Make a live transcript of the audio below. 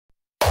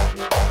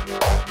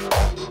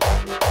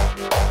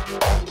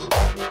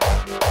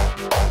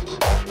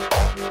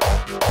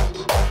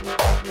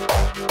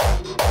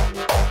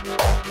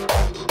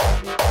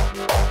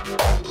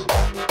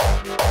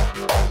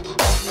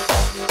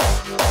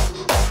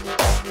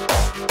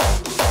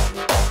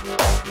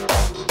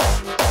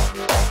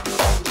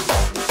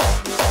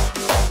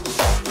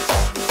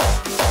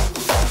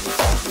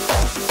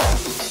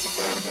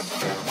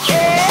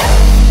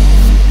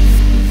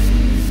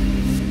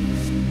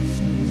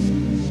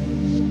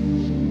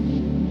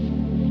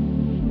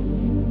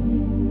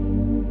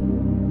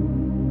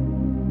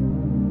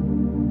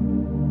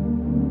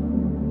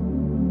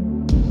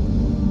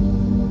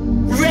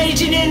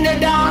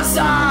dance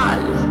hall.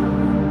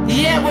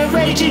 Yeah, we're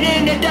raging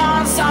in the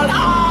dance hall.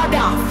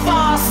 Harder,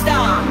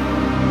 faster,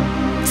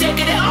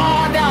 taking it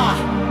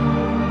harder.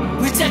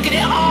 We're taking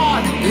it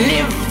hard.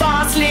 Live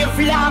fast, live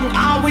long,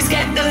 always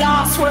get the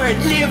last word.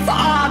 Live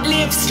hard,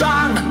 live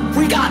strong,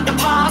 we got the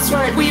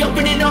password. We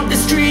opening up the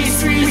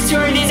streets, we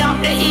turning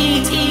up the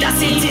heat. The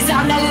city's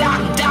on the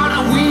lockdown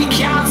and we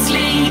can't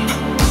sleep.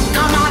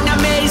 Come on,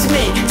 amaze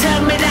me,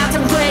 tell me that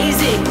I'm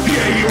crazy.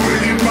 Yeah, you're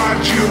really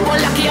mad, you.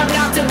 Well, lucky I'm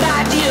not a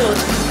bad dude.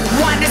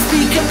 Wanna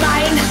speak your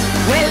mind?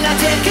 Well, I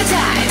take your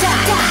time.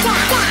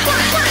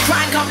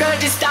 Crank up the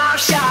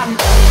distortion.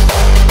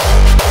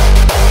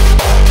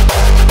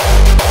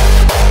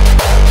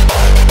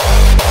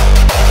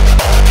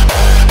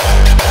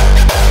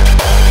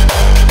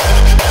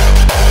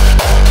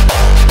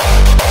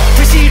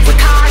 Proceed with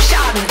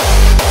caution.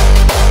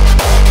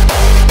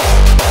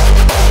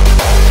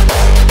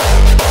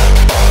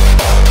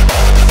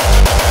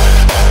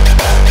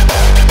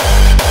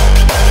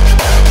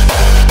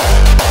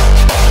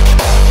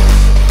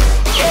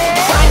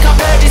 Crank up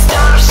the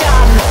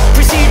distortion.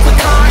 Proceed with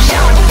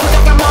caution. Put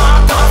up a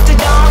mark off the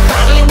dog,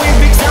 battling with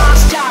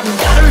exhaustion.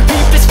 Gotta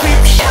repeat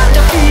prescription,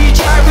 defeat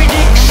your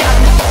addiction.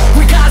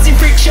 We're causing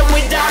friction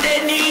without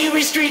any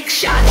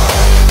restriction.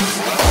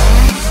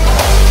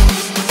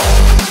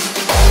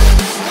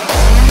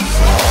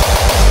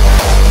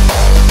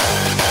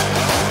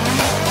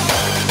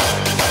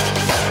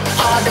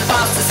 All the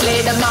fastest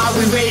slay them out,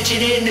 we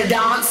raging in the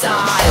dance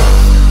hall.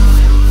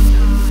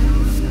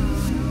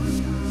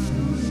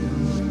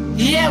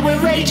 Yeah, we're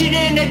raging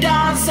in the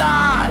dance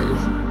hall.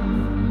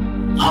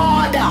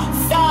 Harder,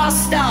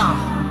 faster.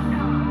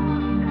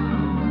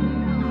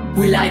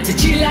 We like to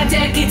chill and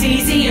take it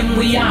easy and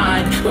we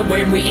hard. But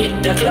when we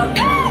hit the club,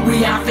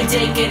 we have to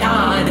take it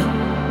hard.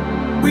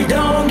 We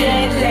don't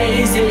get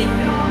lazy.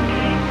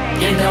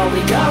 You know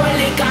we go a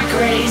little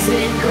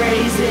crazy,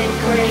 crazy,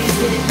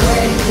 crazy, crazy,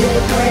 crazy,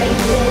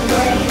 crazy,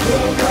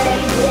 crazy,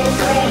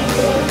 crazy,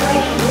 crazy,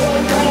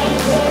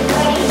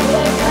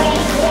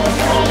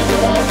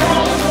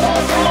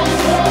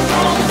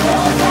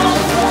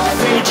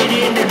 raging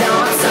in the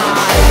dance hall.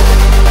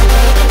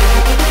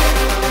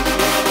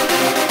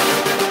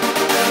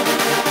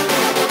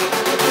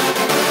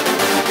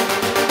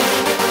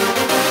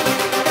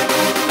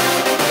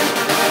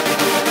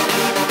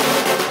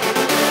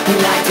 We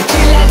like to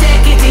chill and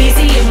take it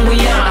easy and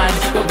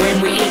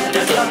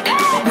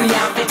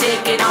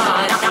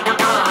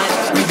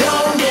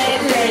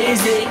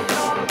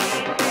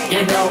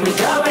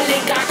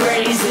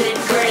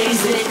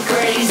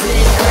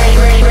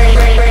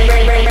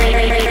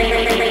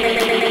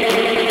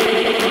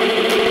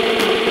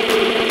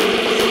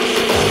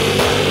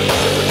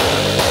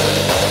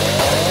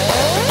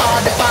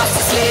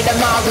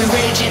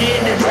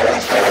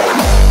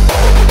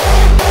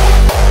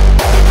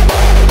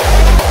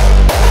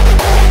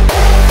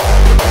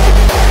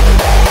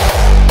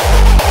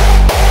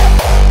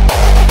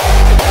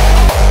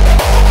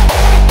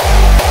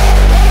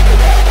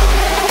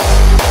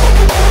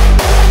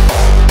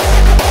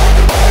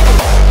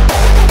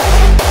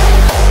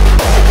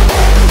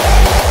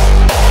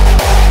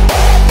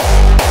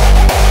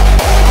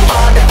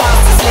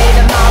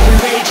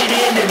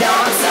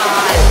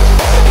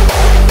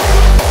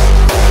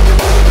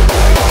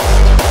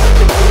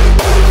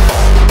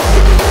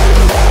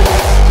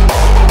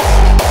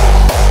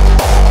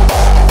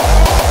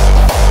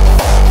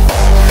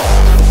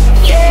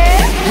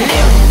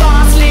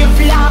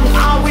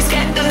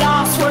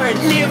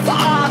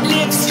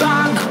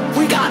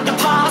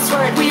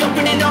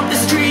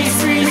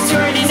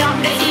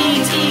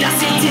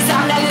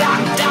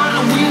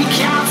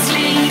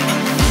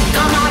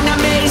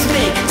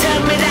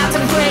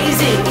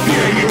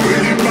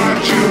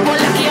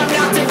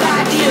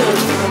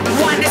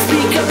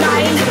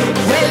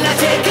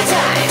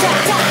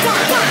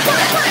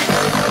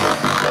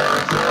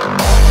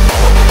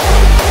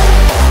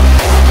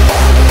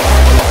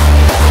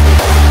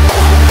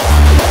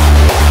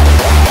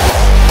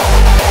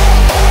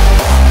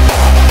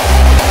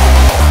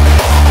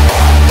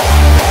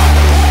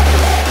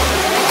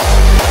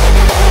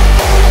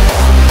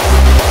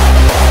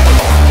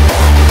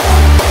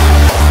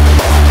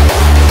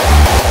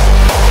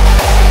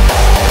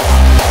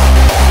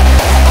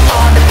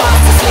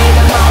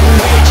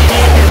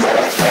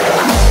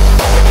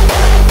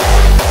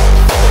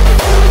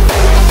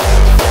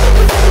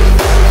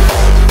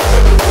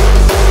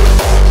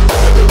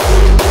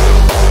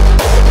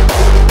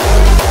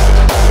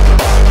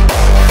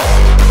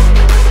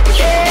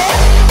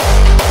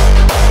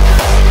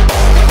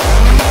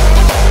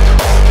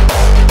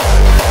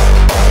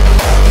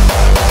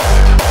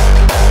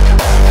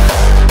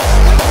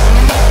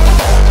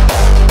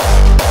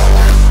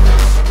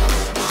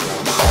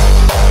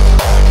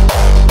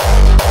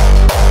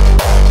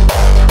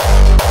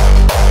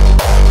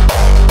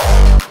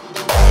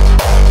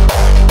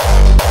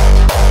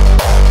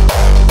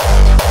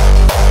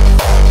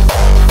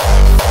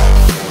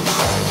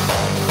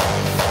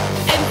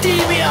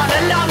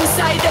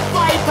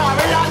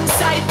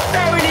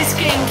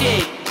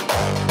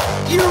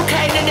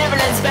UK, the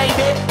Netherlands,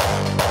 baby.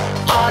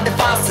 All the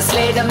fastest,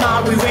 lay them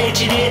out, we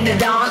raging in the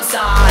dance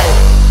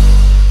hall.